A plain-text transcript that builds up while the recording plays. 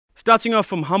Starting off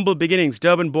from humble beginnings,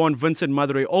 Durban-born Vincent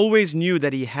Madaray always knew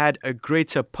that he had a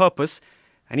greater purpose,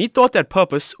 and he thought that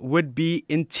purpose would be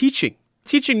in teaching.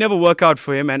 Teaching never worked out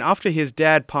for him, and after his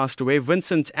dad passed away,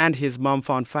 Vincent and his mum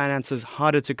found finances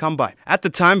harder to come by. At the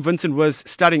time, Vincent was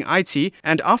studying IT,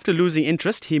 and after losing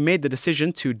interest, he made the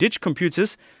decision to ditch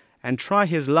computers and try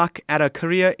his luck at a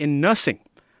career in nursing,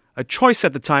 a choice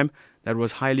at the time that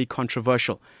was highly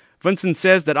controversial. Vincent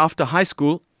says that after high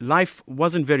school, life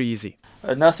wasn't very easy.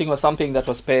 Nursing was something that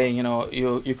was paying,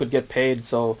 you could get paid,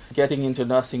 so getting into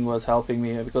nursing was helping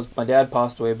me because my dad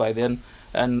passed away by then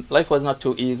and life was not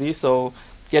too easy, so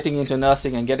getting into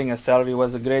nursing and getting a salary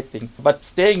was a great thing. But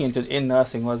staying in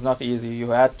nursing was not easy.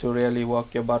 You had to really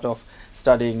work your butt off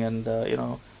studying and,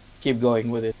 keep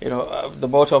going with it. The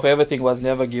motto of everything was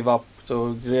never give up,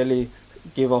 so really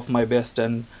give off my best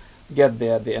and get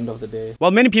there at the end of the day.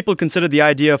 While many people consider the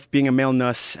idea of being a male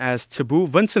nurse as taboo,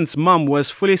 Vincent's mum was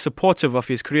fully supportive of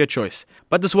his career choice.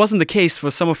 But this wasn't the case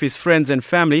for some of his friends and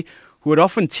family, who would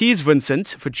often tease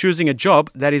Vincent for choosing a job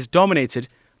that is dominated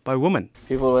by women.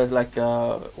 People were like,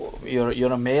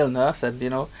 you're a male nurse, and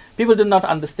people did not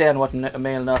understand what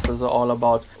male nurses are all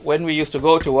about. When we used to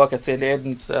go to work at St.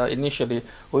 Aiden's initially,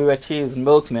 we were teased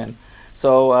milkmen.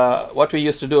 So what we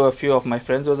used to do, a few of my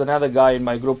friends, there was another guy in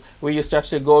my group, we used to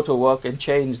actually go to work and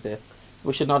change there.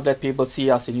 We should not let people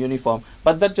see us in uniform.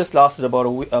 But that just lasted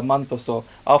about a month or so.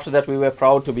 After that, we were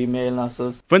proud to be male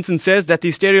nurses. Vincent says that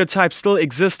the stereotypes still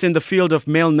exist in the field of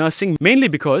male nursing, mainly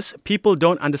because people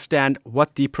don't understand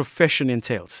what the profession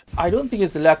entails. I don't think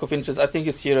it's a lack of interest. I think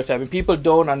it's stereotyping. People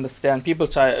don't understand. People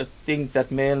think that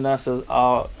male nurses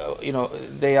are,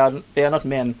 they are not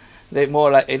men. They're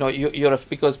more like,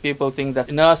 because people think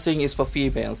that nursing is for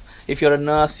females. If you're a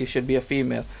nurse, you should be a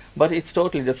female. But it's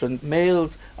totally different.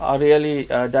 Males are really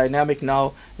dynamic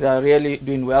now. They are really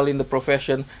doing well in the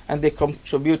profession, and they're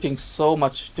contributing so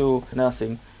much to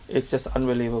nursing. It's just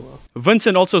unbelievable.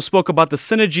 Vincent also spoke about the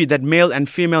synergy that male and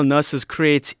female nurses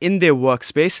create in their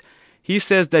workspace. He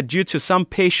says that due to some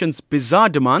patients' bizarre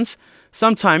demands,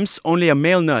 sometimes only a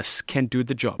male nurse can do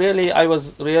the job. Really, I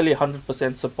was really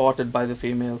 100% supported by the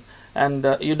females. And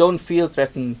you don't feel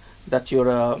threatened that you're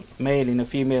a male in a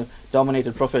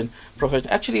female-dominated profession.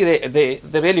 Actually, they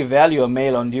really value a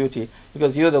male on duty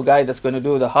because you're the guy that's going to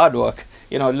do the hard work,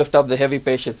 lift up the heavy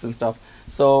patients and stuff.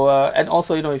 So, and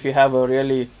also, if you have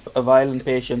a violent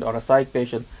patient or a psych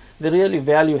patient, they really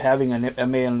value having a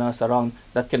male nurse around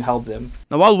that can help them.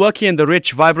 Now, while working in the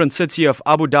rich, vibrant city of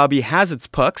Abu Dhabi has its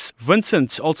perks,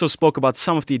 Vincent also spoke about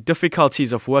some of the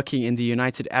difficulties of working in the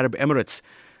United Arab Emirates.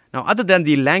 Now, other than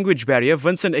the language barrier,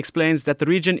 Vincent explains that the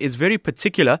region is very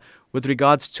particular with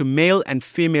regards to male and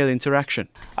female interaction.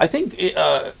 I think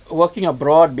working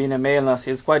abroad, being a male nurse,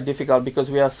 is quite difficult because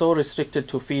we are so restricted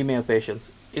to female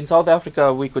patients. In South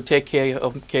Africa, we could take care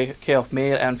of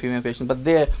male and female patients, but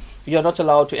there, you're not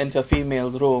allowed to enter a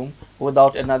female's room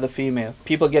without another female.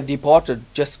 People get deported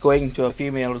just going to a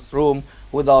female's room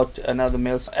without another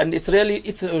male. And it's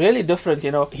really different,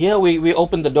 Here we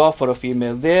open the door for a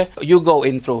female. There you go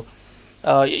in through.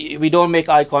 We don't make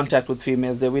eye contact with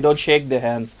females there. We don't shake their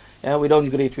hands. We don't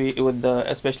greet with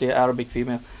especially Arabic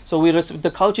female. So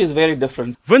the culture is very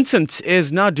different. Vincent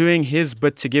is now doing his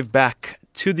bit to give back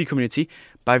to the community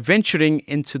by venturing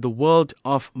into the world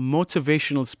of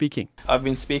motivational speaking. I've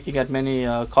been speaking at many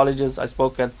colleges. I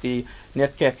spoke at the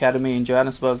Netcare Academy in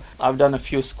Johannesburg. I've done a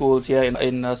few schools here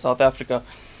in South Africa.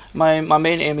 My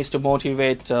main aim is to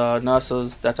motivate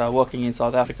nurses that are working in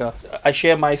South Africa. I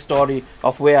share my story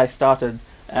of where I started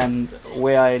and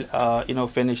where I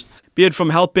finished. Be it from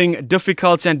helping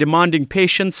difficult and demanding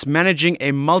patients, managing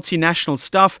a multinational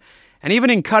staff, and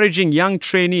even encouraging young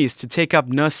trainees to take up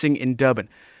nursing in Durban.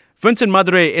 Vincent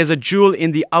Madaray is a jewel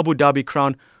in the Abu Dhabi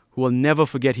crown who will never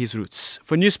forget his roots.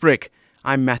 For Newsbreak,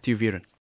 I'm Matthew Veeran.